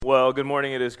Well, good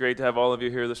morning. It is great to have all of you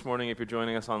here this morning. If you're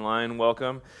joining us online,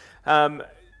 welcome.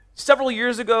 Several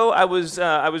years ago, I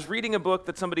was reading a book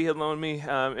that somebody had loaned me,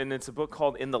 and it's a book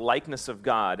called In the Likeness of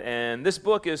God. And this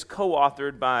book is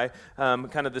co-authored by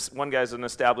this one guy's an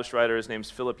established writer. His name's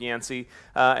Philip Yancey,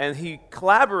 and he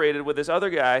collaborated with this other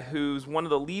guy who's one of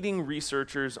the leading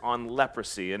researchers on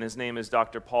leprosy, and his name is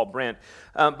Dr. Paul Brent.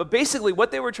 But basically,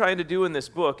 what they were trying to do in this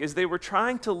book is they were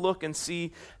trying to look and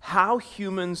see how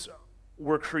humans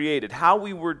were created, how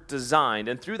we were designed,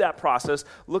 and through that process,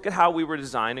 look at how we were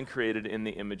designed and created in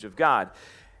the image of God.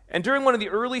 And during one of the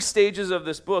early stages of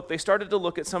this book, they started to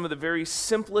look at some of the very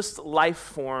simplest life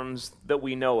forms that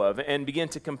we know of and begin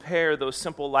to compare those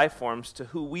simple life forms to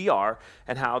who we are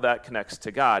and how that connects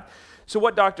to God. So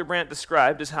what Dr. Brandt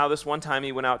described is how this one time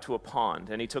he went out to a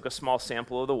pond and he took a small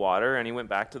sample of the water and he went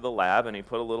back to the lab and he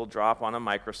put a little drop on a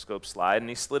microscope slide and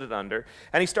he slid it under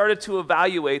and he started to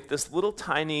evaluate this little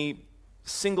tiny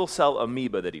single-cell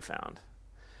amoeba that he found.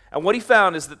 And what he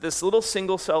found is that this little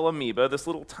single-cell amoeba, this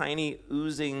little tiny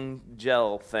oozing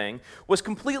gel thing, was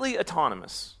completely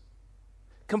autonomous,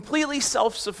 completely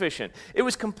self-sufficient. It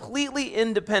was completely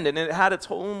independent, and it had its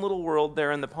own little world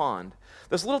there in the pond.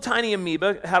 This little tiny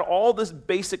amoeba had all the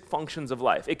basic functions of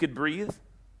life. It could breathe,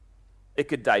 it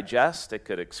could digest, it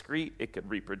could excrete, it could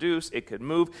reproduce, it could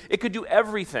move, it could do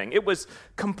everything. It was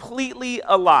completely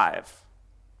alive.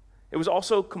 It was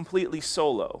also completely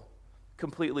solo,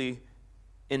 completely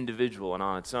individual and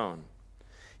on its own.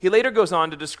 He later goes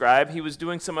on to describe he was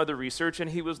doing some other research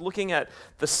and he was looking at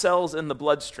the cells in the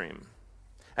bloodstream.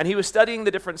 And he was studying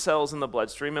the different cells in the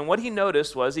bloodstream, and what he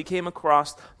noticed was he came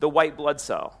across the white blood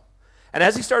cell. And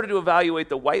as he started to evaluate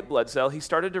the white blood cell, he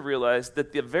started to realize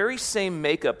that the very same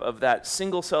makeup of that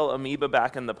single-cell amoeba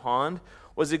back in the pond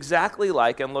was exactly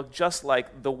like and looked just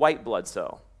like the white blood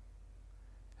cell.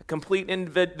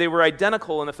 They were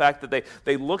identical in the fact that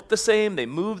they looked the same, they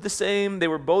moved the same, they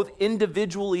were both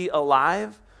individually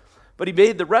alive. But he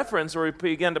made the reference, or he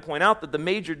began to point out that the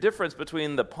major difference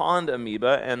between the pond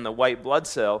amoeba and the white blood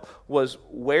cell was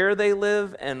where they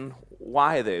live and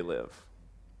why they live.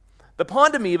 The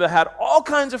pond amoeba had all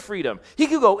kinds of freedom. He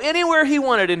could go anywhere he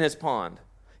wanted in his pond.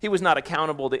 He was not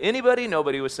accountable to anybody.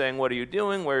 Nobody was saying, "What are you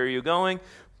doing? Where are you going?"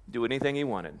 Do anything he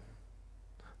wanted.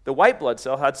 The white blood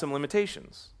cell had some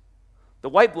limitations. The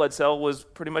white blood cell was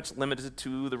pretty much limited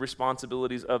to the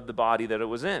responsibilities of the body that it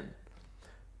was in.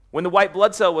 When the white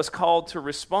blood cell was called to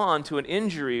respond to an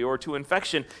injury or to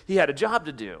infection, he had a job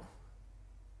to do.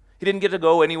 He didn't get to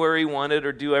go anywhere he wanted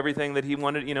or do everything that he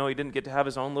wanted. He didn't get to have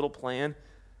his own little plan.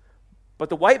 But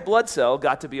the white blood cell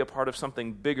got to be a part of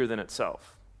something bigger than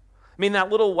itself. I mean, the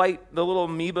little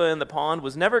amoeba in the pond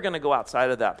was never going to go outside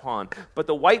of that pond. But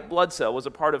the white blood cell was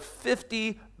a part of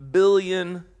 50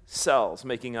 billion cells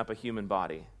making up a human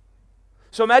body.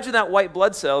 So imagine that white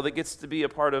blood cell that gets to be a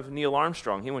part of Neil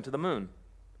Armstrong. He went to the moon.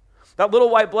 That little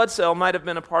white blood cell might have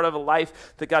been a part of a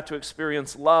life that got to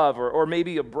experience love, or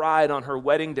maybe a bride on her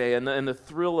wedding day and the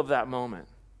thrill of that moment.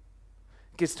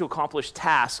 Gets to accomplish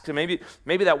tasks. And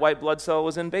maybe that white blood cell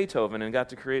was in Beethoven and got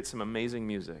to create some amazing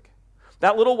music.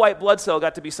 That little white blood cell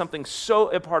got to be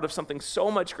a part of something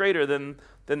so much greater than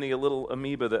the little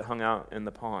amoeba that hung out in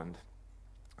the pond.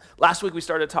 Last week we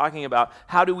started talking about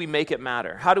how do we make it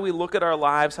matter? How do we look at our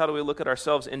lives? How do we look at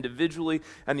ourselves individually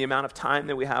and the amount of time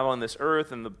that we have on this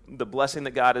earth and the blessing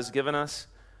that God has given us?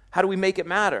 How do we make it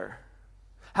matter?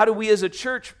 How do we as a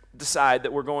church decide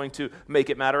that we're going to make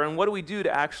it matter? And what do we do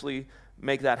to actually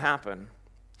make that happen?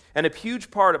 And a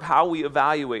huge part of how we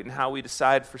evaluate and how we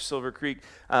decide for Silver Creek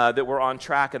that we're on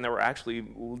track and that we're actually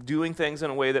doing things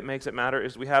in a way that makes it matter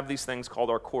is we have these things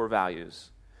called our core values.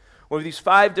 We have these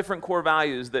 5 different core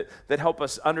values that help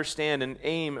us understand and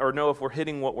aim or know if we're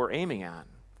hitting what we're aiming at.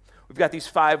 We've got these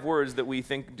 5 words that we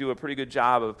think do a pretty good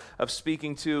job of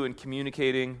speaking to and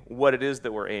communicating what it is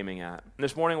that we're aiming at. And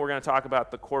this morning we're going to talk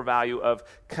about the core value of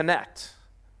connect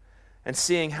and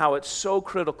seeing how it's so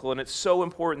critical and it's so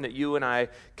important that you and I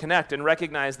connect and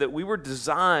recognize that we were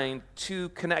designed to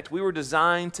connect. We were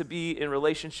designed to be in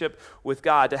relationship with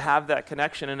God, to have that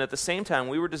connection. And at the same time,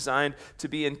 we were designed to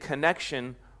be in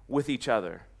connection with each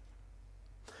other.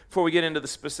 Before we get into the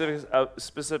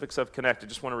specifics of Connect, I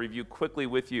just want to review quickly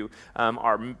with you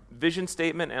our vision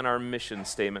statement and our mission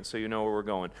statement so you know where we're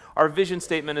going. Our vision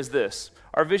statement is this.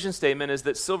 Our vision statement is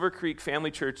that Silver Creek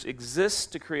Family Church exists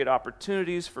to create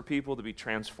opportunities for people to be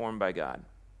transformed by God.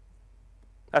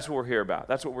 That's what we're here about.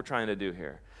 That's what we're trying to do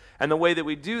here. And the way that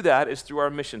we do that is through our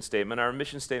mission statement. Our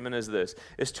mission statement is this,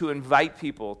 is to invite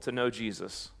people to know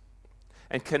Jesus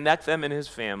and connect them in his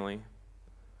family,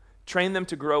 train them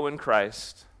to grow in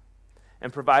Christ,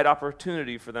 and provide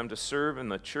opportunity for them to serve in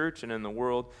the church and in the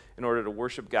world in order to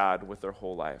worship God with their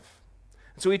whole life.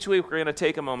 So each week we're going to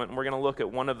take a moment and we're going to look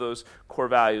at one of those core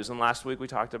values. And last week we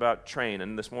talked about train,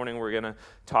 and this morning we're going to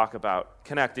talk about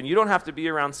connect. And you don't have to be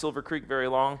around Silver Creek very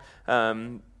long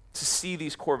to see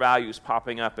these core values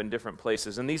popping up in different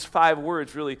places. And these 5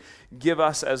 words really give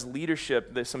us as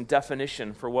leadership some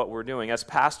definition for what we're doing. As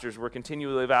pastors, we're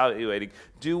continually evaluating,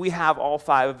 do we have all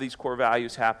 5 of these core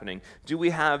values happening? Do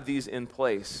we have these in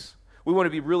place? We want to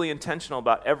be really intentional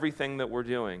about everything that we're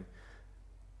doing.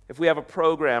 If we have a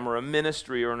program or a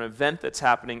ministry or an event that's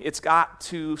happening, it's got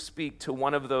to speak to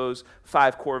one of those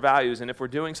 5 core values. And if we're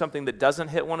doing something that doesn't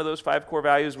hit one of those 5 core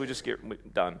values, we just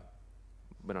get done.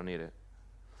 We don't need it.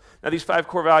 Now, these 5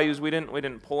 core values, we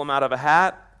didn't pull them out of a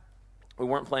hat. We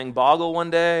weren't playing Boggle one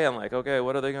day. I'm like, okay,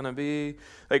 what are they going to be?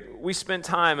 Like, we spent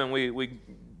time and we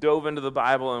dove into the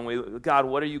Bible and God,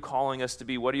 what are you calling us to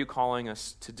be? What are you calling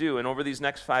us to do? And over these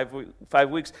next 5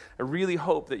 weeks, I really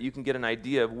hope that you can get an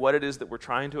idea of what it is that we're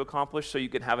trying to accomplish so you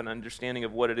can have an understanding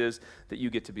of what it is that you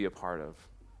get to be a part of.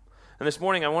 And this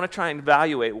morning, I want to try and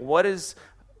evaluate what is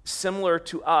similar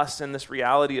to us in this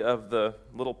reality of the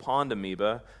little pond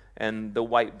amoeba and the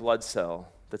white blood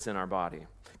cell that's in our body.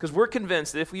 Because we're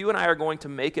convinced that if you and I are going to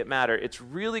make it matter, it's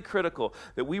really critical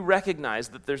that we recognize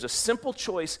that there's a simple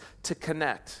choice to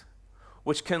connect,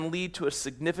 which can lead to a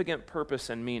significant purpose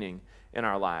and meaning in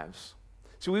our lives.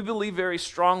 So we believe very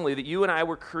strongly that you and I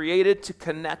were created to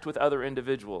connect with other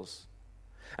individuals,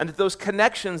 and that those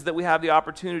connections that we have the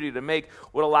opportunity to make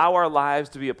would allow our lives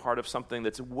to be a part of something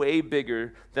that's way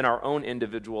bigger than our own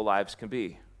individual lives can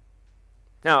be.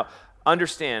 Now,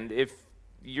 understand, if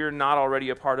you're not already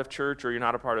a part of church or you're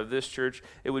not a part of this church,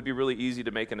 it would be really easy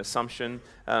to make an assumption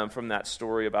from that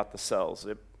story about the cells.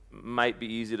 It might be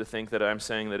easy to think that I'm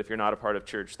saying that if you're not a part of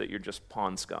church that you're just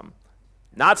pond scum.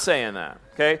 Not saying that,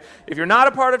 okay? If you're not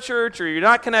a part of church or you're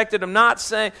not connected, I'm not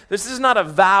saying, this is not a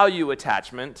value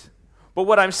attachment, but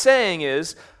what I'm saying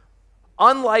is,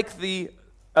 unlike the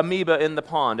amoeba in the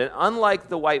pond and unlike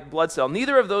the white blood cell,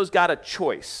 neither of those got a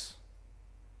choice.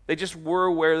 They just were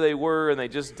where they were, and they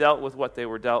just dealt with what they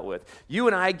were dealt with. You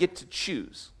and I get to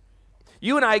choose.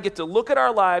 You and I get to look at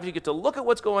our lives, you get to look at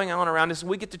what's going on around us, and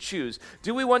we get to choose.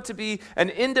 Do we want to be an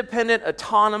independent,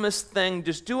 autonomous thing,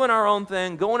 just doing our own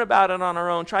thing, going about it on our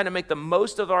own, trying to make the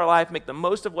most of our life, make the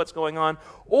most of what's going on?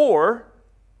 Or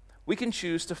we can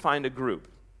choose to find a group.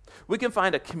 We can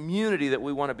find a community that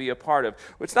we want to be a part of.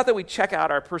 It's not that we check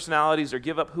out our personalities or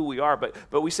give up who we are,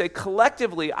 but we say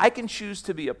collectively, I can choose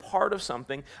to be a part of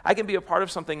something. I can be a part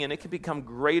of something, and it can become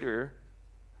greater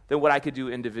than what I could do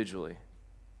individually.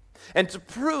 And to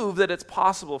prove that it's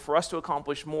possible for us to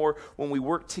accomplish more when we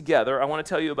work together, I want to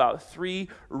tell you about 3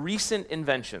 recent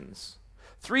inventions.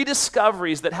 3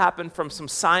 discoveries that happened from some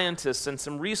scientists and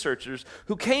some researchers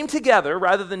who came together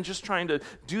rather than just trying to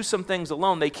do some things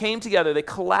alone. They came together, they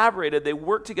collaborated, they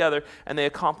worked together, and they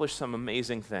accomplished some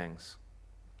amazing things.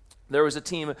 There was a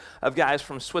team of guys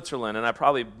from Switzerland, and I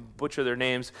probably butcher their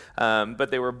names, but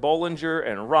they were Bollinger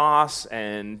and Ross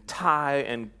and Ty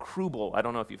and Krubel. I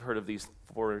don't know if you've heard of these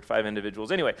 4 or 5 individuals.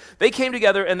 Anyway, they came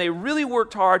together and they really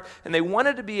worked hard, and they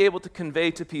wanted to be able to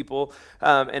convey to people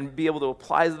and be able to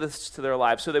apply this to their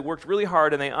lives. So they worked really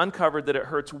hard, and they uncovered that it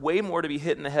hurts way more to be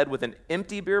hit in the head with an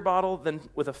empty beer bottle than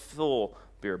with a full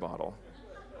beer bottle.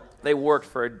 They worked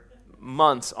for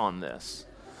months on this,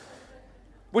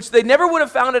 which they never would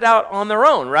have found it out on their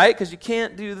own, right? Because you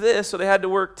can't do this, so they had to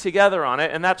work together on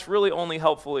it, and that's really only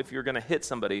helpful if you're going to hit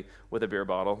somebody with a beer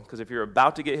bottle, because if you're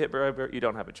about to get hit by a beer, you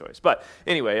don't have a choice. But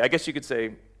anyway, I guess you could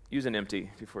say, use an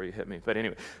empty before you hit me. But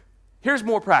anyway, here's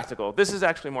more practical. This is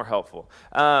actually more helpful.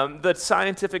 The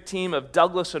scientific team of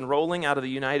Douglas and Rowling out of the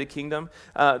United Kingdom,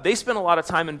 they spent a lot of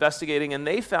time investigating, and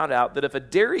they found out that if a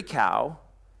dairy cow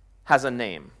has a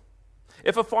name,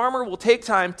 if a farmer will take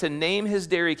time to name his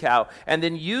dairy cow and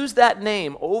then use that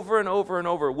name over and over and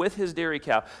over with his dairy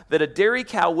cow, that a dairy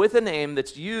cow with a name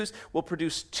that's used will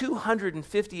produce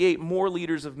 258 more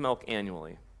liters of milk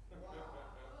annually.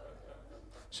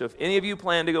 So if any of you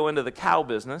plan to go into the cow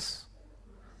business,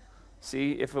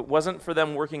 see, if it wasn't for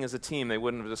them working as a team, they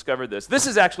wouldn't have discovered this. This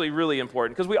is actually really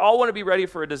important because we all want to be ready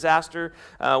for a disaster.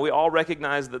 We all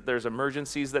recognize that there's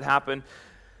emergencies that happen.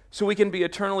 So we can be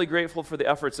eternally grateful for the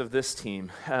efforts of this team,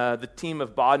 the team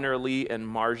of Bodner, Lee, and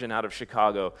Margin out of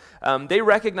Chicago. They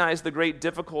recognize the great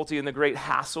difficulty and the great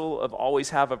hassle of always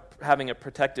having a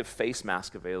protective face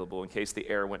mask available in case the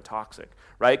air went toxic,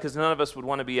 right? Because none of us would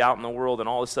want to be out in the world and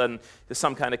all of a sudden there's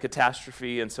some kind of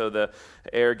catastrophe and so the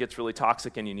air gets really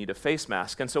toxic and you need a face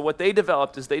mask. And so what they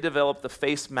developed is they developed the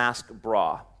face mask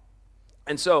bra.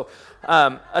 And so,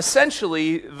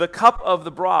 essentially, the cup of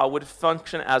the bra would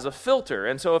function as a filter.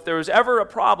 And so if there was ever a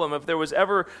problem, if there was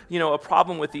ever, a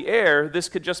problem with the air, this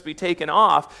could just be taken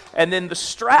off, and then the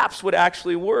straps would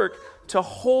actually work to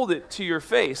hold it to your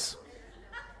face.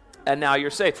 And now you're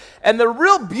safe. And the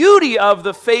real beauty of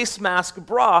the face mask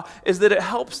bra is that it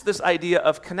helps this idea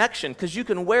of connection, because you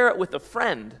can wear it with a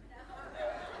friend,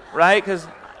 right? Because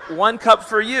one cup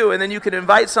for you, and then you can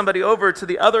invite somebody over to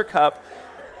the other cup.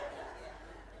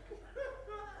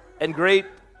 And great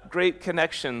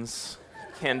connections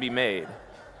can be made.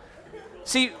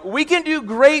 See, we can do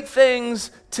great things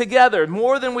together,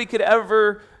 more than we could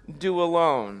ever do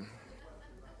alone.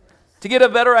 To get a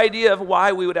better idea of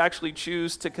why we would actually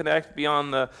choose to connect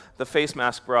beyond the face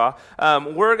mask bra,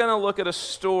 we're going to look at a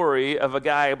story of a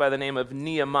guy by the name of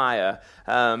Nehemiah.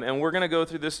 And we're going to go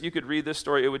through this. You could read this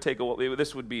story. It would take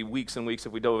this would be weeks and weeks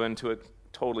if we dove into it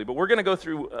totally. But we're going to go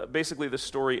through basically the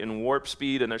story in warp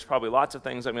speed, and there's probably lots of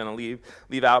things I'm going to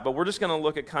leave out. But we're just going to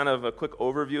look at kind of a quick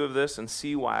overview of this and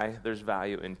see why there's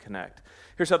value in Connect.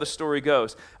 Here's how the story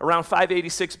goes. Around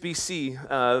 586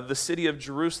 BC, the city of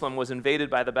Jerusalem was invaded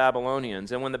by the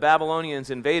Babylonians. And when the Babylonians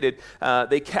invaded,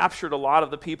 they captured a lot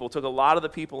of the people, took a lot of the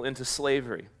people into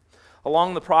slavery.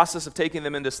 Along the process of taking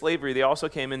them into slavery, they also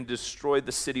came and destroyed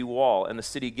the city wall and the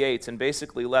city gates and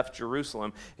basically left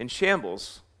Jerusalem in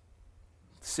shambles.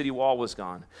 The city wall was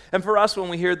gone. And for us, when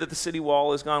we hear that the city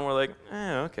wall is gone, we're like,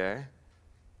 okay.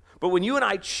 But when you and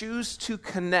I choose to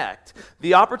connect,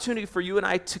 the opportunity for you and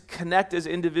I to connect as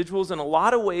individuals in a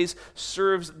lot of ways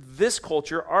serves this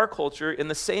culture, our culture, in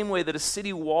the same way that a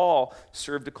city wall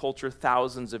served a culture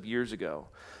thousands of years ago.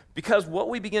 Because what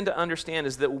we begin to understand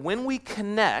is that when we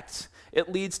connect,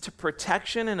 it leads to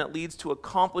protection and it leads to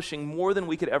accomplishing more than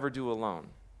we could ever do alone.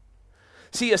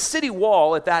 See, a city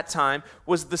wall at that time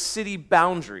was the city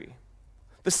boundary.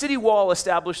 The city wall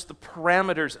established the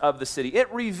parameters of the city.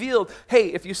 It revealed, hey,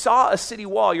 if you saw a city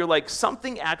wall, you're like,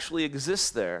 something actually exists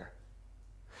there.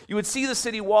 You would see the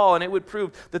city wall, and it would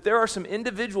prove that there are some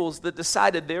individuals that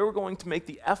decided they were going to make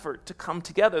the effort to come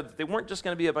together, that they weren't just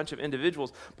going to be a bunch of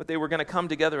individuals, but they were going to come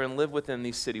together and live within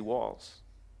these city walls.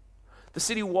 The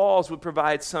city walls would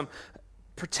provide some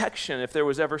protection if there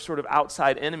was ever sort of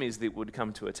outside enemies that would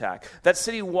come to attack. That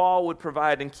city wall would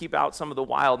provide and keep out some of the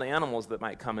wild animals that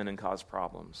might come in and cause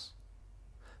problems.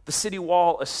 The city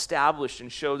wall established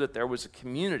and showed that there was a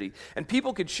community. And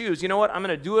people could choose, you know what, I'm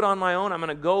going to do it on my own. I'm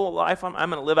going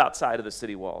to live outside of the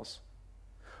city walls.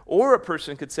 Or a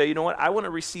person could say, you know what, I want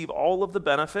to receive all of the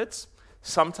benefits,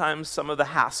 sometimes some of the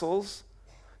hassles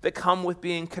that come with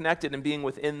being connected and being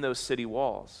within those city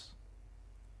walls.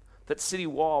 That city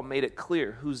wall made it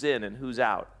clear who's in and who's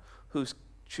out, who's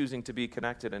choosing to be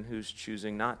connected and who's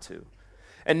choosing not to.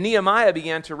 And Nehemiah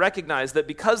began to recognize that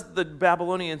because the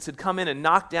Babylonians had come in and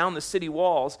knocked down the city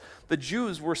walls, the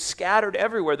Jews were scattered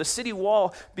everywhere. The city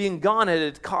wall being gone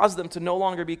had caused them to no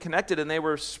longer be connected, and they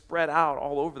were spread out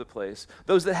all over the place.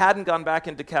 Those that hadn't gone back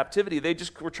into captivity, they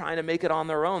just were trying to make it on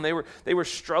their own. They were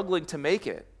struggling to make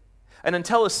it. And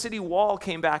until a city wall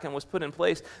came back and was put in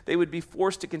place, they would be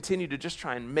forced to continue to just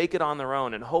try and make it on their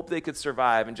own and hope they could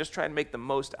survive and just try and make the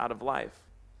most out of life.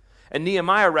 And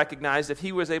Nehemiah recognized if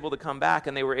he was able to come back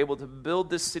and they were able to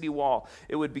build this city wall,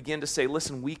 it would begin to say,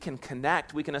 listen, we can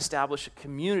connect, we can establish a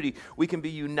community, we can be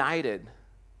united.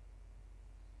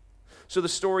 So the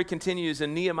story continues,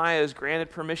 and Nehemiah is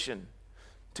granted permission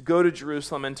to go to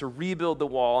Jerusalem and to rebuild the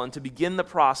wall and to begin the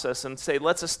process and say,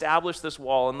 let's establish this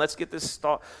wall and let's get this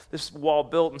wall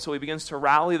built. And so he begins to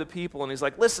rally the people, and he's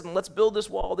like, listen, let's build this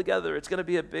wall together. It's going to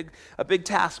be a big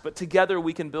task, but together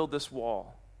we can build this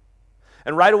wall.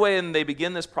 And right away, when they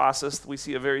begin this process, we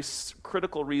see a very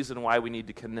critical reason why we need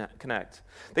to connect.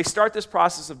 They start this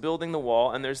process of building the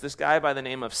wall, and there's this guy by the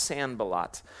name of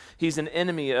Sanballat. He's an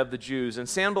enemy of the Jews, and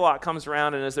Sanballat comes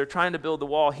around, and as they're trying to build the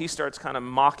wall, he starts kind of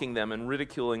mocking them and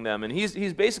ridiculing them, and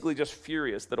he's basically just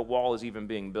furious that a wall is even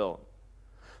being built.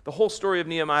 The whole story of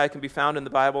Nehemiah can be found in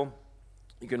the Bible.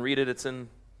 You can read it. It's in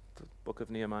the book of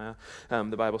Nehemiah.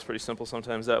 The Bible's pretty simple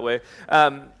sometimes that way.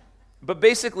 But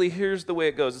basically, here's the way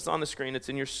it goes. It's on the screen. It's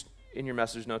in your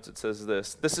message notes. It says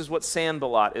this. This is what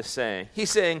Sanballat is saying.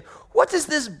 He's saying, what does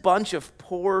this bunch of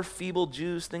poor, feeble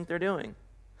Jews think they're doing?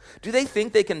 Do they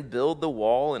think they can build the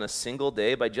wall in a single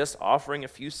day by just offering a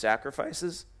few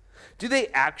sacrifices? Do they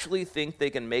actually think they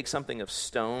can make something of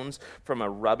stones from a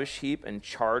rubbish heap and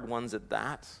charred ones at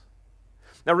that?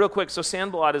 Now, real quick, so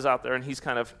Sanballat is out there, and he's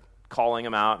kind of calling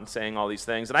him out and saying all these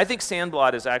things. And I think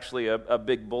Sanballat is actually a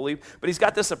big bully, but he's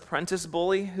got this apprentice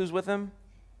bully who's with him.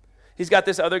 He's got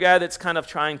this other guy that's kind of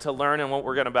trying to learn, and what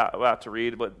we're about to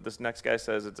read, what this next guy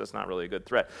says, it's just not really a good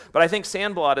threat. But I think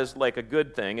Sanballat is like a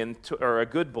good thing, or a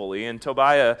good bully, and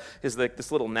Tobiah is like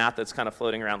this little gnat that's kind of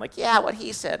floating around like, yeah, what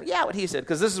he said,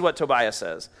 because this is what Tobiah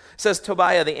says. It says,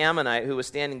 Tobiah the Ammonite, who was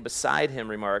standing beside him,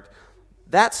 remarked,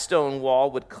 that stone wall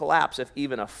would collapse if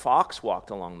even a fox walked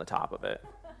along the top of it.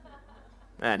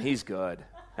 Man, he's good.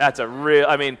 That's a real,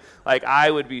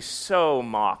 I would be so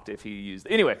mocked if he used,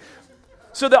 anyway.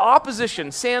 So the opposition,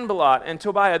 Sanballat and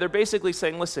Tobiah, they're basically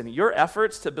saying, listen, your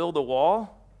efforts to build a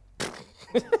wall,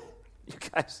 you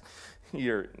guys,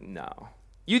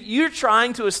 you're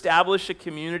trying to establish a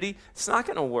community, it's not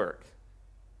going to work.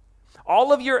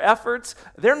 All of your efforts,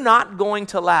 they're not going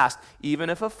to last. Even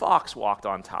if a fox walked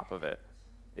on top of it,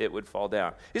 it would fall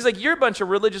down. He's like, you're a bunch of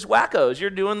religious wackos. You're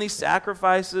doing these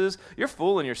sacrifices. You're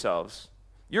fooling yourselves.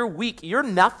 You're weak. You're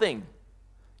nothing.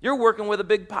 You're working with a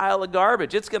big pile of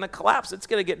garbage. It's going to collapse. It's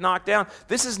going to get knocked down.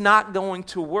 This is not going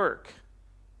to work.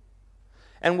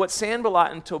 And what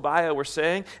Sanballat and Tobiah were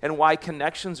saying, and why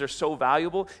connections are so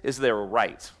valuable, is they were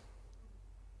right.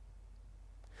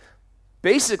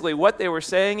 Basically, what they were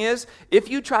saying is, if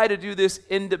you try to do this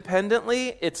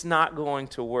independently, it's not going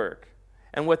to work.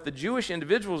 And what the Jewish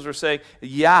individuals were saying,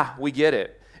 yeah, we get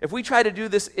it. If we try to do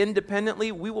this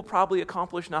independently, we will probably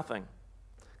accomplish nothing.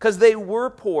 Because they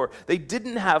were poor. They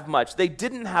didn't have much. They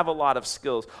didn't have a lot of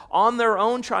skills. On their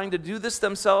own, trying to do this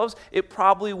themselves, it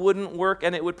probably wouldn't work,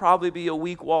 and it would probably be a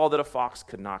weak wall that a fox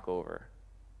could knock over.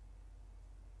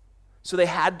 So they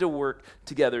had to work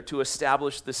together to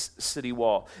establish this city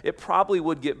wall. It probably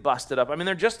would get busted up.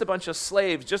 They're just a bunch of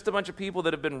slaves, just a bunch of people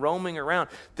that have been roaming around.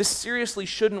 This seriously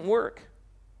shouldn't work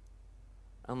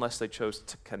unless they chose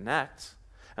to connect,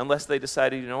 unless they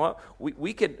decided, you know what,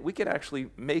 we could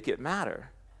actually make it matter.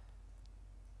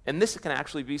 And this can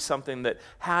actually be something that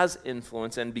has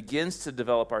influence and begins to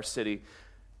develop our city,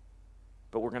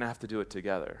 but we're going to have to do it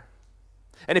together.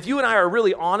 And if you and I are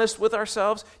really honest with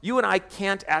ourselves, you and I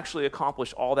can't actually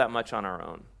accomplish all that much on our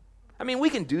own. We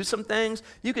can do some things.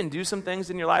 You can do some things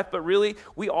in your life, but really,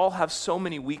 we all have so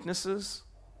many weaknesses.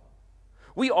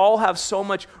 We all have so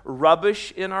much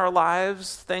rubbish in our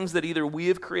lives, things that either we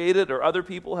have created or other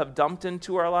people have dumped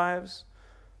into our lives,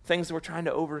 things that we're trying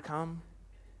to overcome.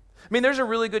 There's a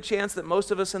really good chance that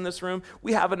most of us in this room,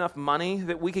 we have enough money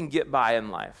that we can get by in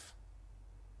life.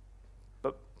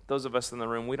 But those of us in the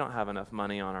room, we don't have enough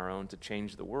money on our own to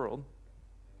change the world.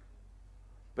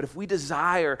 But if we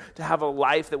desire to have a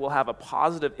life that will have a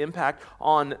positive impact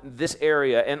on this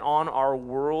area and on our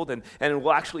world, and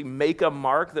will actually make a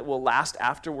mark that will last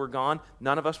after we're gone,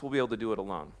 none of us will be able to do it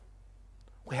alone.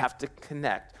 We have to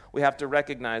connect. We have to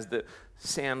recognize that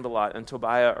Sanballat and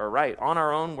Tobiah are right. On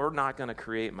our own, we're not going to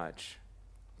create much.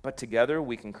 But together,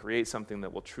 we can create something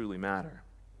that will truly matter.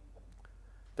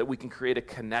 That we can create a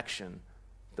connection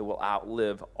that will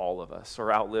outlive all of us,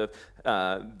 or outlive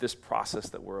this process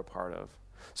that we're a part of.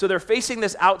 So they're facing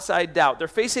this outside doubt. They're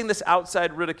facing this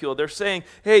outside ridicule. They're saying,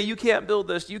 hey, you can't build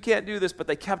this, you can't do this, but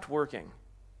they kept working.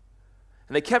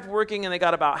 And they kept working, and they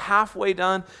got about halfway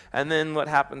done, and then what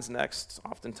happens next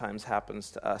oftentimes happens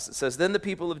to us. It says, then the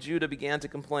people of Judah began to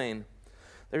complain.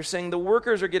 They're saying, the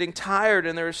workers are getting tired,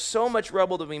 and there is so much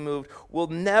rubble to be moved. We'll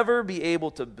never be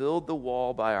able to build the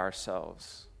wall by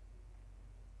ourselves.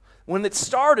 When it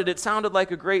started, it sounded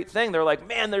like a great thing. They're like,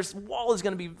 man, this wall is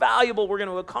going to be valuable. We're going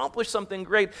to accomplish something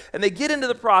great. And they get into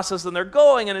the process, and they're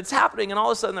going, and it's happening, and all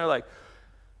of a sudden they're like,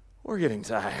 we're getting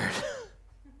tired.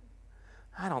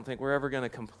 I don't think we're ever going to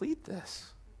complete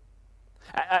this.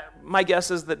 My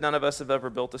guess is that none of us have ever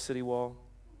built a city wall,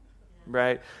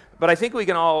 right? But I think we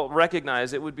can all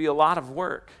recognize it would be a lot of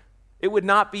work. It would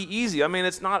not be easy.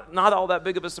 It's not all that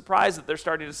big of a surprise that they're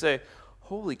starting to say,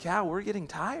 holy cow, we're getting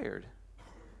tired.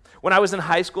 When I was in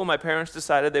high school, my parents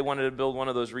decided they wanted to build one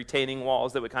of those retaining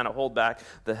walls that would kind of hold back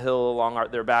the hill along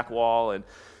their back wall. And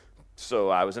so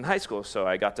I was in high school, so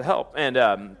I got to help.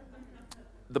 And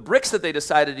the bricks that they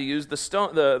decided to use, the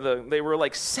stone, they were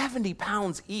like 70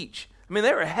 pounds each.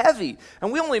 They were heavy.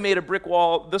 And we only made a brick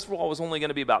wall. This wall was only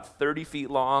going to be about 30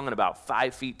 feet long and about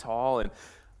 5 feet tall. And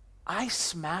I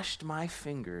smashed my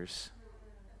fingers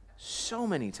so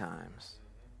many times.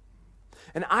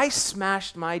 And I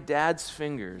smashed my dad's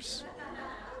fingers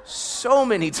so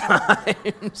many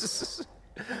times.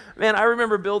 Man, I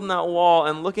remember building that wall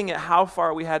and looking at how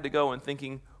far we had to go and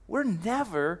thinking, we're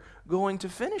never going to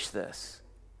finish this.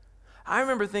 I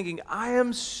remember thinking, I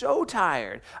am so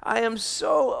tired. I am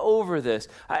so over this.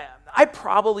 I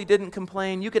probably didn't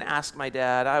complain. You can ask my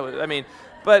dad.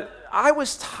 But I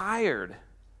was tired.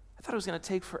 I thought it was going to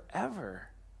take forever.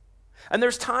 And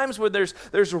there's times where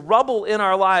there's rubble in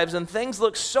our lives and things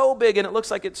look so big and it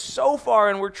looks like it's so far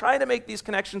and we're trying to make these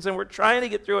connections and we're trying to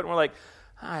get through it and we're like,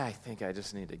 I think I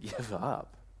just need to give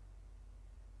up.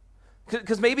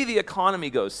 Because maybe the economy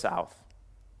goes south.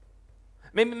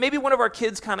 Maybe one of our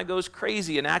kids kind of goes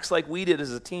crazy and acts like we did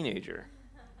as a teenager.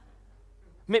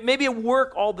 Maybe at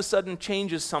work all of a sudden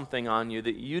changes something on you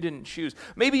that you didn't choose.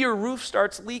 Maybe your roof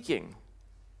starts leaking.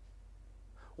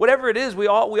 Whatever it is, we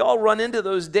all run into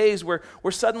those days where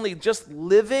suddenly just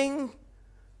living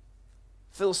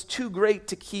feels too great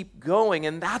to keep going.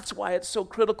 And that's why it's so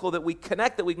critical that we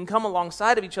connect, that we can come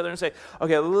alongside of each other and say,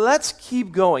 okay, let's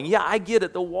keep going. Yeah, I get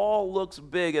it. The wall looks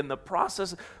big and the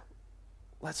process,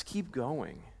 let's keep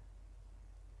going.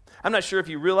 I'm not sure if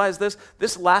you realize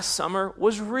this last summer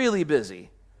was really busy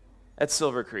at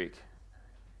Silver Creek.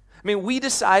 I mean, we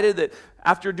decided that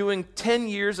after doing 10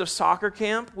 years of soccer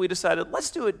camp, we decided,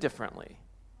 let's do it differently.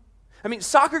 I mean,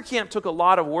 soccer camp took a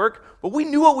lot of work, but we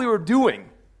knew what we were doing.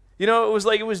 You know, it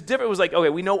was different. It was like, okay,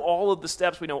 we know all of the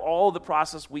steps, we know all of the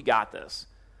process, we got this.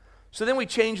 So then we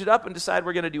changed it up and decided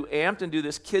we're going to do Amped and do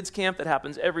this kids camp that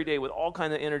happens every day with all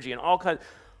kinds of energy and all kinds.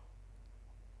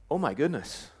 Oh my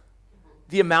goodness.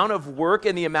 The amount of work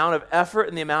and the amount of effort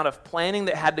and the amount of planning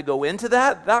that had to go into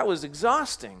that was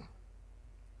exhausting.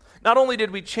 Not only did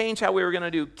we change how we were going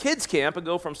to do kids camp and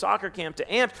go from soccer camp to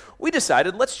Amped, we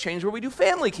decided let's change where we do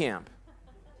family camp.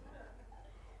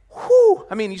 Whew!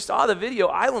 I mean, you saw the video.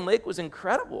 Island Lake was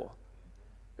incredible.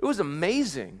 It was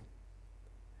amazing.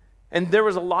 And there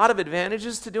was a lot of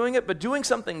advantages to doing it, but doing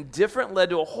something different led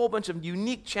to a whole bunch of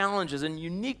unique challenges and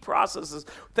unique processes,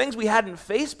 things we hadn't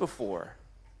faced before.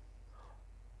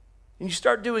 And you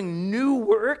start doing new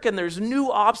work, and there's new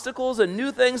obstacles and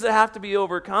new things that have to be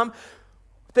overcome,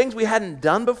 things we hadn't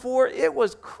done before. It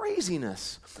was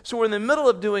craziness. So we're in the middle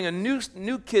of doing a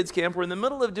new kids camp. We're in the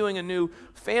middle of doing a new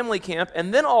family camp,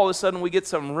 and then all of a sudden we get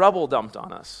some rubble dumped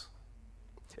on us.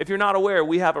 If you're not aware,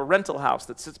 we have a rental house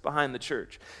that sits behind the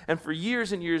church. And for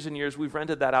years and years and years, we've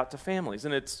rented that out to families.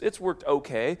 And it's worked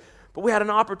okay, but we had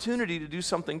an opportunity to do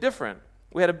something different.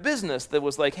 We had a business that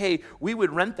was like, hey, we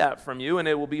would rent that from you, and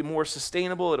it will be more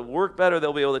sustainable. It'll work better.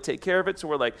 They'll be able to take care of it. So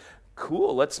we're like,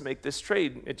 cool, let's make this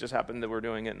trade. It just happened that we're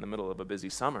doing it in the middle of a busy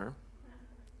summer.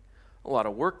 A lot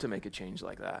of work to make a change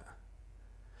like that.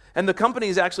 And the company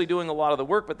is actually doing a lot of the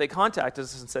work, but they contacted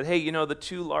us and said, hey, you know, the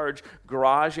 2 large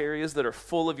garage areas that are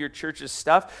full of your church's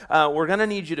stuff, we're going to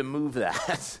need you to move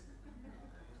that.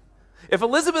 If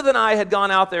Elizabeth and I had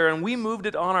gone out there and we moved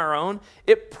it on our own,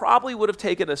 it probably would have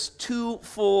taken us 2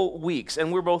 full weeks.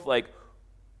 And we're both like,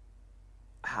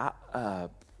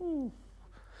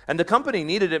 and the company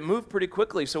needed it moved pretty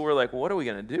quickly. So we're like, well, what are we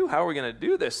going to do? How are we going to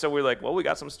do this? So we're like, well, we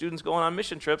got some students going on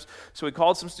mission trips. So we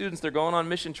called some students. They're going on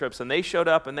mission trips. And they showed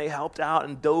up and they helped out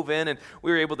and dove in. And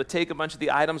we were able to take a bunch of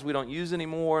the items we don't use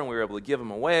anymore, and we were able to give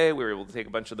them away. We were able to take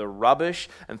a bunch of the rubbish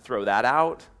and throw that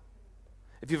out.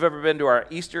 If you've ever been to our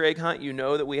Easter egg hunt, you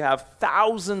know that we have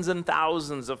thousands and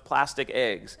thousands of plastic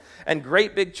eggs and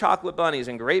great big chocolate bunnies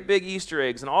and great big Easter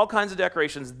eggs and all kinds of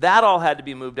decorations. That all had to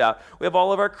be moved out. We have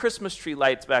all of our Christmas tree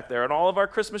lights back there and all of our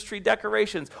Christmas tree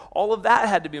decorations. All of that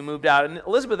had to be moved out. And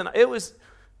Elizabeth and I, it was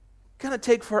going to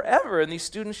take forever. And these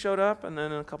students showed up, and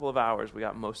then in a couple of hours, we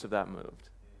got most of that moved.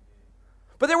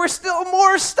 But there was still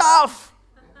more stuff.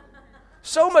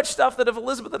 So much stuff that if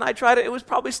Elizabeth and I tried it was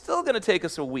probably still going to take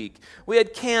us a week. We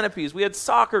had canopies, we had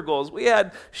soccer goals, we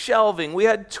had shelving, we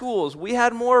had tools, we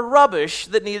had more rubbish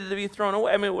that needed to be thrown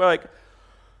away. I mean, we're like,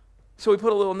 so we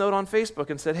put a little note on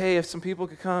Facebook and said, hey, if some people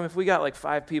could come, if we got like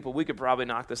 5 people, we could probably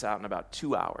knock this out in about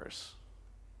 2 hours.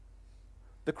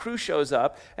 The crew shows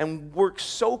up and works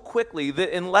so quickly that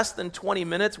in less than 20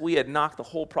 minutes, we had knocked the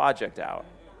whole project out.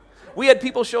 We had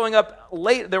people showing up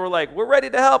late. They were like, we're ready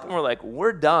to help. And we're like,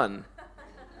 we're done.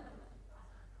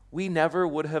 We never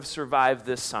would have survived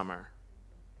this summer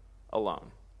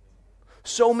alone.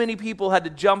 So many people had to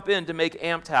jump in to make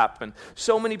Amped happen.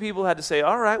 So many people had to say,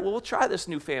 all right, well, we'll try this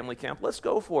new family camp. Let's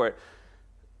go for it.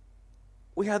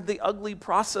 We had the ugly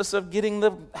process of getting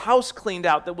the house cleaned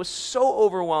out that was so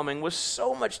overwhelming, was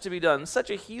so much to be done, such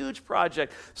a huge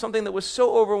project, something that was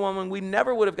so overwhelming we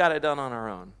never would have got it done on our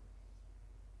own.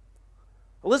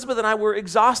 Elizabeth and I were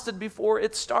exhausted before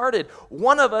it started.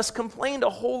 One of us complained a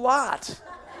whole lot.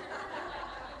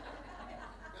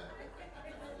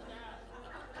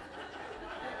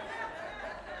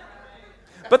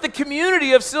 But the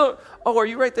community of are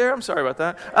you right there? I'm sorry about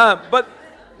that. But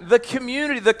the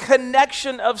community, the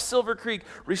connection of Silver Creek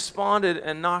responded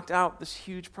and knocked out this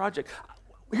huge project.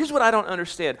 Here's what I don't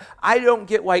understand. I don't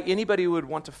get why anybody would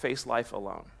want to face life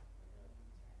alone.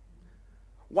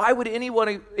 Why would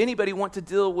anybody want to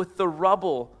deal with the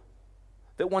rubble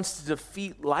that wants to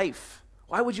defeat life.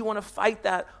 Why would you want to fight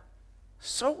that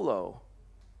solo?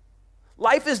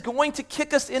 Life is going to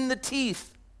kick us in the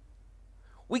teeth.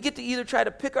 We get to either try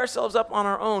to pick ourselves up on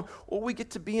our own, or we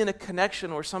get to be in a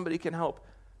connection where somebody can help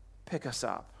pick us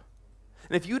up.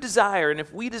 And if you desire, and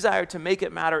if we desire to make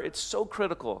it matter, it's so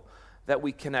critical that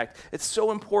we connect. It's so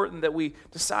important that we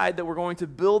decide that we're going to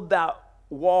build that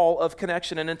wall of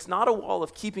connection. And it's not a wall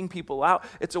of keeping people out.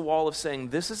 It's a wall of saying,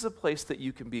 this is a place that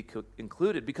you can be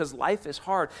included, because life is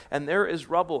hard and there is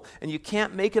rubble and you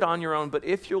can't make it on your own. But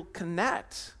if you'll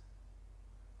connect,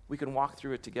 we can walk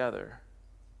through it together.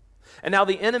 And now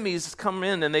the enemies come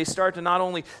in and they start to not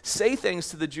only say things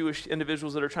to the Jewish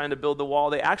individuals that are trying to build the wall,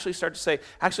 they actually start to say,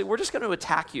 actually, we're just going to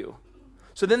attack you.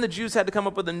 So then the Jews had to come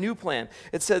up with a new plan.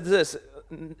 It said this,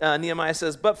 Nehemiah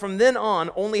says, but from then on,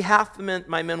 only half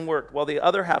my men worked, while the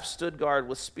other half stood guard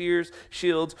with spears,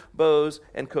 shields, bows,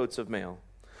 and coats of mail.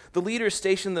 The leaders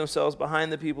stationed themselves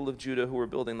behind the people of Judah who were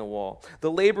building the wall.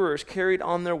 The laborers carried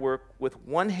on their work with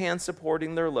one hand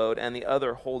supporting their load and the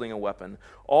other holding a weapon.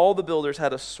 All the builders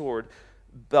had a sword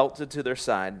belted to their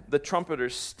side. The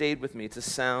trumpeters stayed with me to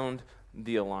sound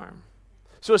the alarm.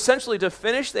 So essentially, to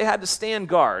finish, they had to stand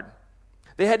guard.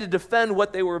 They had to defend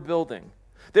what they were building.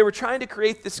 They were trying to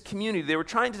create this community. They were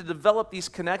trying to develop these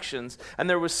connections, and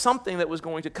there was something that was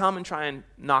going to come and try and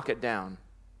knock it down.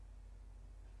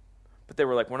 But they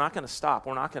were like, we're not going to stop.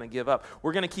 We're not going to give up.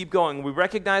 We're going to keep going. We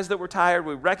recognize that we're tired.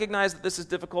 We recognize that this is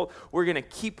difficult. We're going to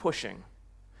keep pushing.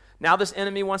 Now this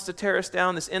enemy wants to tear us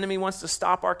down. This enemy wants to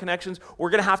stop our connections. We're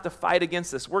going to have to fight against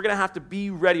this. We're going to have to be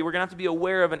ready. We're going to have to be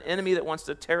aware of an enemy that wants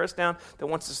to tear us down, that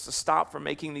wants us to stop from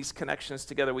making these connections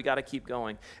together. We got to keep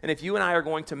going. And if you and I are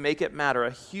going to make it matter,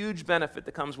 a huge benefit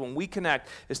that comes when we connect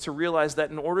is to realize that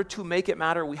in order to make it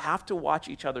matter, we have to watch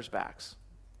each other's backs.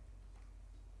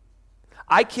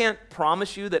 I can't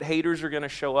promise you that haters are going to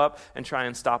show up and try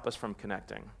and stop us from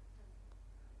connecting.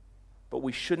 But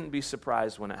we shouldn't be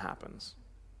surprised when it happens.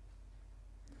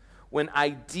 When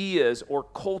ideas or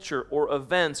culture or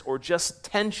events or just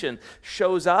tension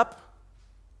shows up,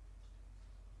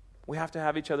 we have to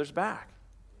have each other's back.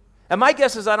 And my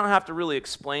guess is I don't have to really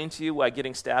explain to you why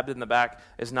getting stabbed in the back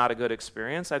is not a good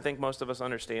experience. I think most of us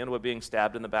understand what being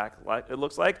stabbed in the back it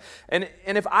looks like. And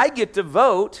if I get to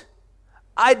vote,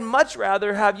 I'd much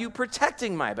rather have you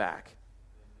protecting my back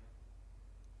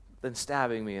than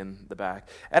stabbing me in the back.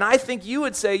 And I think you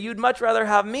would say you'd much rather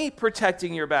have me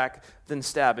protecting your back than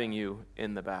stabbing you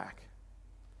in the back.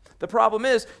 The problem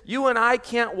is, you and I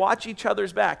can't watch each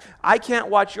other's back. I can't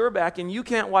watch your back, and you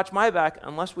can't watch my back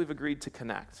unless we've agreed to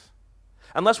connect.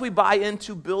 Unless we buy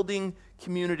into building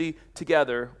community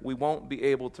together, we won't be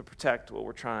able to protect what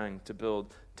we're trying to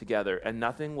build together. And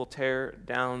nothing will tear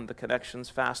down the connections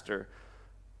faster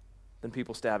than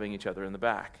people stabbing each other in the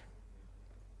back.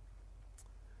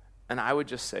 And I would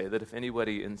just say that if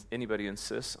anybody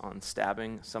insists on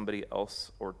stabbing somebody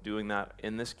else or doing that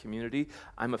in this community,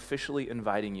 I'm officially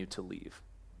inviting you to leave.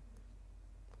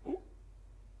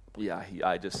 Yeah,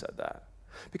 I just said that.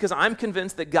 Because I'm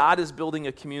convinced that God is building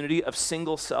a community of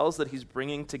single cells that he's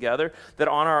bringing together that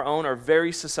on our own are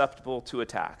very susceptible to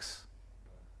attacks.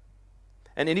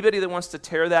 And anybody that wants to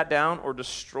tear that down or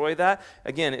destroy that,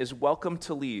 again, is welcome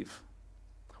to leave.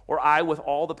 Or I, with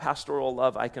all the pastoral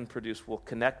love I can produce, will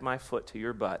connect my foot to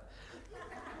your butt.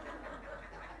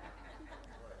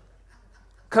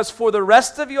 Because for the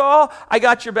rest of y'all, I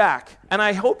got your back. And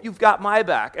I hope you've got my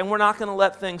back. And we're not going to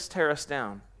let things tear us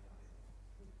down.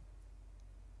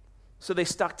 So they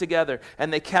stuck together,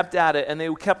 and they kept at it, and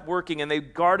they kept working, and they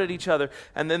guarded each other.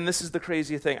 And then this is the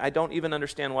crazy thing. I don't even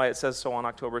understand why it says so on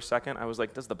October 2nd. I was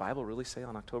like, does the Bible really say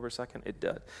on October 2nd? It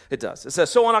did. It does. It says,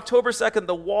 so on October 2nd,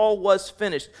 the wall was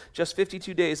finished, just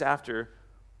 52 days after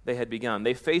they had begun.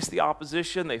 They faced the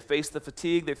opposition, they faced the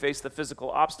fatigue, they faced the physical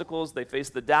obstacles, they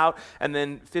faced the doubt, and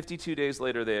then 52 days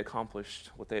later, they accomplished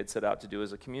what they had set out to do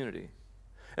as a community.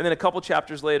 And then a couple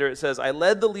chapters later, it says, I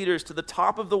led the leaders to the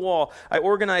top of the wall. I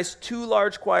organized 2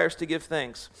 large choirs to give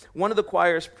thanks. One of the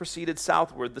choirs proceeded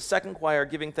southward. The second choir,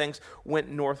 giving thanks, went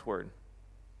northward.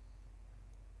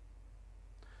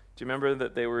 Do you remember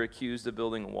that they were accused of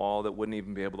building a wall that wouldn't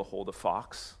even be able to hold a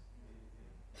fox?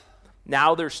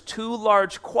 Now there's 2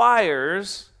 large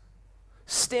choirs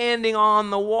standing on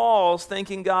the walls,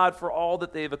 thanking God for all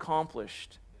that they've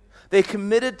accomplished. They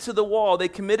committed to the wall. They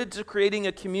committed to creating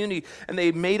a community, and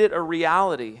they made it a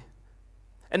reality.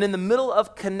 And in the middle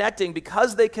of connecting,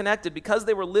 because they connected, because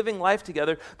they were living life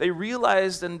together, they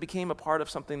realized and became a part of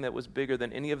something that was bigger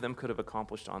than any of them could have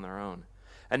accomplished on their own.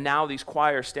 And now these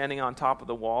choirs standing on top of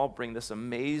the wall bring this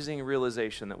amazing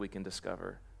realization that we can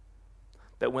discover.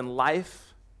 That when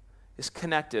life is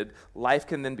connected, life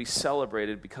can then be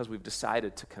celebrated because we've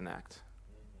decided to connect.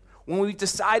 When we've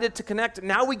decided to connect,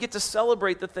 now we get to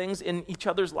celebrate the things in each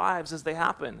other's lives as they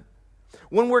happen.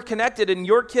 When we're connected and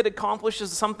your kid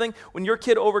accomplishes something, when your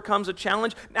kid overcomes a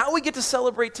challenge, now we get to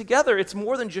celebrate together. It's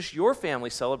more than just your family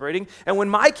celebrating. And when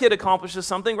my kid accomplishes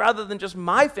something, rather than just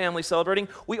my family celebrating,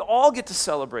 we all get to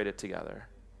celebrate it together.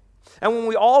 And when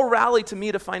we all rally to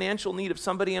meet a financial need of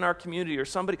somebody in our community or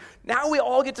somebody, now we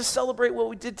all get to celebrate what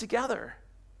we did together.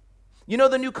 You know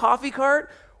the new coffee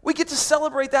cart? We get to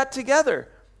celebrate that together.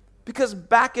 Because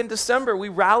back in December, we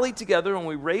rallied together and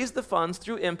we raised the funds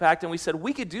through Impact and we said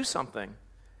we could do something.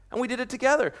 And we did it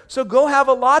together. So go have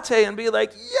a latte and be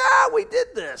like, yeah, we did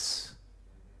this.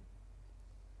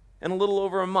 In a little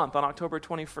over a month, on October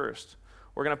 21st,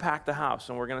 we're going to pack the house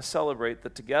and we're going to celebrate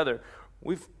that together.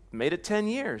 We've made it 10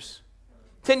 years.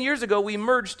 10 years ago, we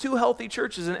merged two healthy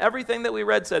churches and everything that we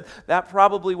read said, that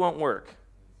probably won't work.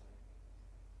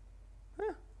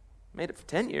 Made it for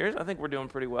 10 years. I think we're doing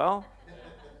pretty well.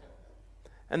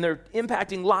 And they're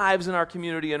impacting lives in our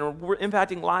community and we're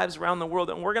impacting lives around the world,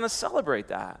 and we're going to celebrate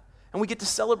that. And we get to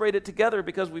celebrate it together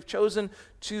because we've chosen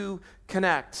to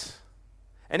connect.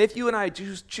 And if you and I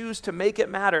choose to make it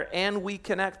matter and we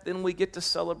connect, then we get to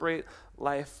celebrate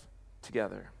life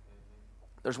together.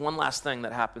 There's one last thing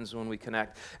that happens when we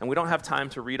connect, and we don't have time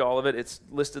to read all of it. It's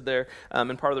listed there,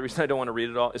 and part of the reason I don't want to read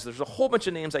it all is there's a whole bunch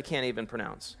of names I can't even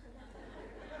pronounce.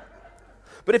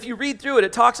 But if you read through it,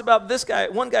 it talks about this guy,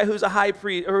 one guy who's a high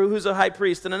priest,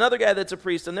 and another guy that's a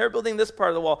priest, and they're building this part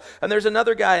of the wall. And there's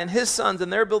another guy and his sons,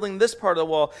 and they're building this part of the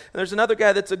wall. And there's another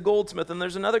guy that's a goldsmith, and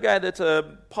there's another guy that's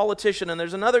a politician, and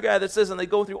there's another guy that's this, and they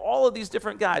go through all of these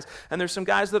different guys. And there's some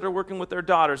guys that are working with their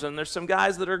daughters, and there's some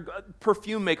guys that are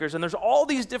perfume makers, and there's all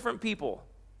these different people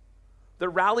that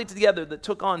rallied together that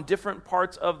took on different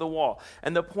parts of the wall.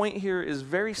 And the point here is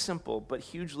very simple, but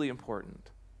hugely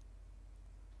important.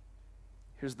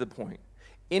 Here's the point.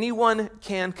 Anyone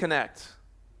can connect,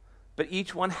 but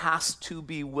each one has to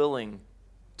be willing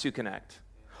to connect.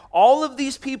 All of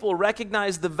these people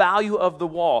recognized the value of the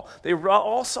wall. They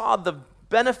all saw the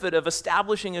benefit of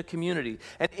establishing a community,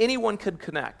 and anyone could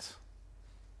connect.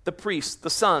 The priests, the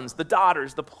sons, the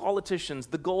daughters, the politicians,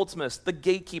 the goldsmiths, the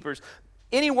gatekeepers.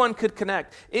 Anyone could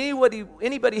connect.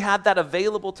 Anybody had that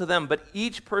available to them, but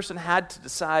each person had to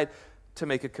decide to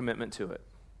make a commitment to it.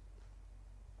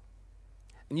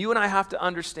 And you and I have to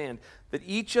understand that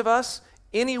each of us,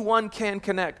 anyone can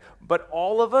connect, but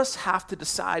all of us have to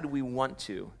decide we want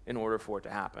to in order for it to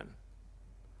happen.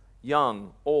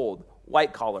 Young, old,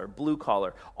 white collar, blue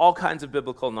collar, all kinds of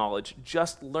biblical knowledge,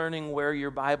 just learning where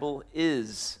your Bible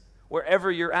is,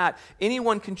 wherever you're at.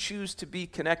 Anyone can choose to be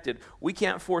connected. We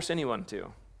can't force anyone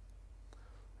to.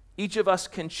 Each of us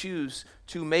can choose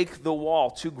to make the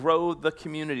wall, to grow the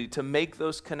community, to make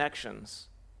those connections.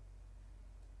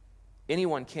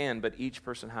 Anyone can, but each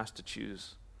person has to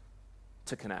choose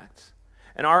to connect.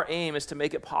 And our aim is to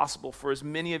make it possible for as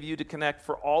many of you to connect,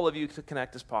 for all of you to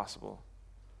connect as possible.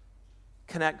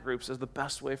 Connect groups is the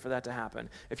best way for that to happen.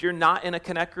 If you're not in a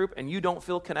connect group and you don't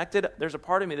feel connected, there's a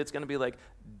part of me that's going to be like,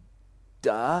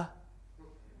 duh.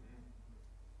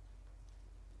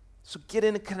 So get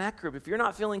in a connect group. If you're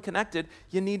not feeling connected,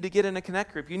 you need to get in a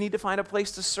connect group. You need to find a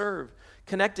place to serve.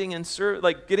 Connecting and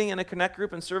getting in a connect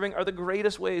group and serving are the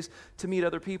greatest ways to meet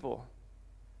other people.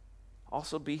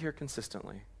 Also, be here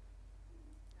consistently.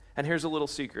 And here's a little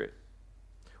secret.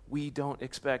 We don't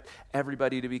expect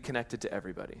everybody to be connected to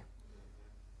everybody.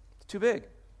 It's too big.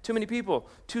 Too many people.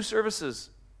 2 services.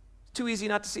 Too easy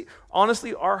not to see.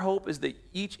 Honestly, our hope is that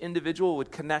each individual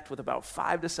would connect with about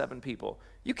 5 to 7 people.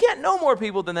 You can't know more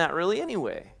people than that really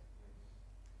anyway.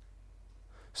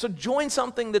 So join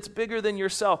something that's bigger than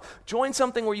yourself. Join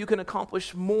something where you can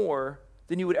accomplish more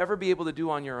than you would ever be able to do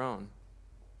on your own.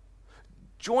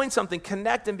 Join something,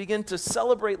 connect, and begin to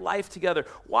celebrate life together.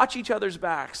 Watch each other's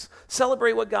backs.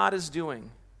 Celebrate what God is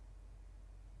doing.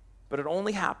 But it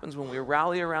only happens when we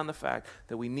rally around the fact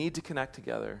that we need to connect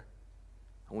together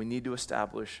and we need to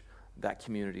establish that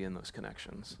community and those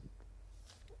connections.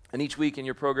 And each week in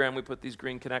your program, we put these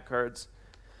green Connect cards.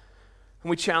 And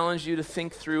we challenge you to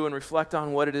think through and reflect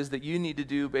on what it is that you need to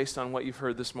do based on what you've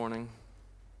heard this morning.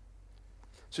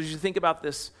 So as you think about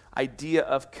this idea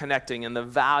of connecting and the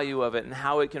value of it and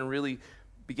how it can really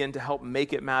begin to help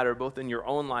make it matter both in your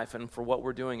own life and for what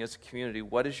we're doing as a community,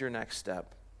 what is your next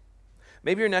step?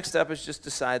 Maybe your next step is just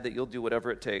decide that you'll do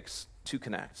whatever it takes to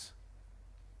connect.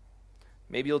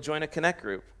 Maybe you'll join a Connect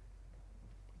group.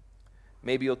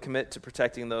 Maybe you'll commit to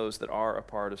protecting those that are a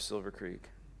part of Silver Creek.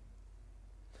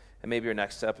 And maybe your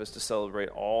next step is to celebrate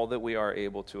all that we are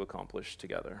able to accomplish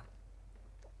together.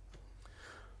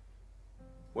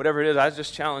 Whatever it is, I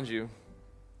just challenge you.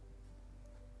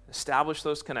 Establish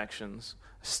those connections.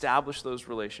 Establish those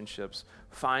relationships.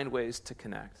 Find ways to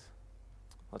connect.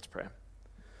 Let's pray.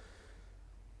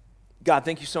 God,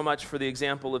 thank you so much for the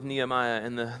example of Nehemiah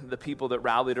and the people that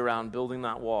rallied around building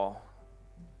that wall.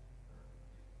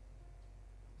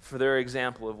 For their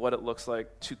example of what it looks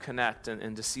like to connect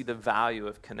and to see the value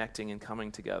of connecting and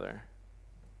coming together.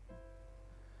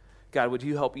 God, would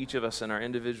you help each of us in our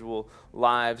individual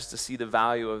lives to see the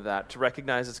value of that, to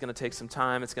recognize it's going to take some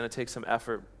time, it's going to take some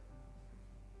effort,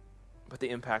 but the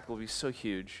impact will be so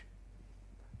huge,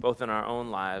 both in our own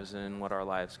lives and in what our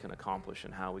lives can accomplish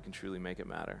and how we can truly make it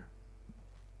matter.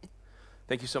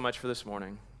 Thank you so much for this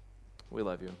morning. We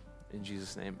love you. In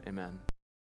Jesus' name, amen.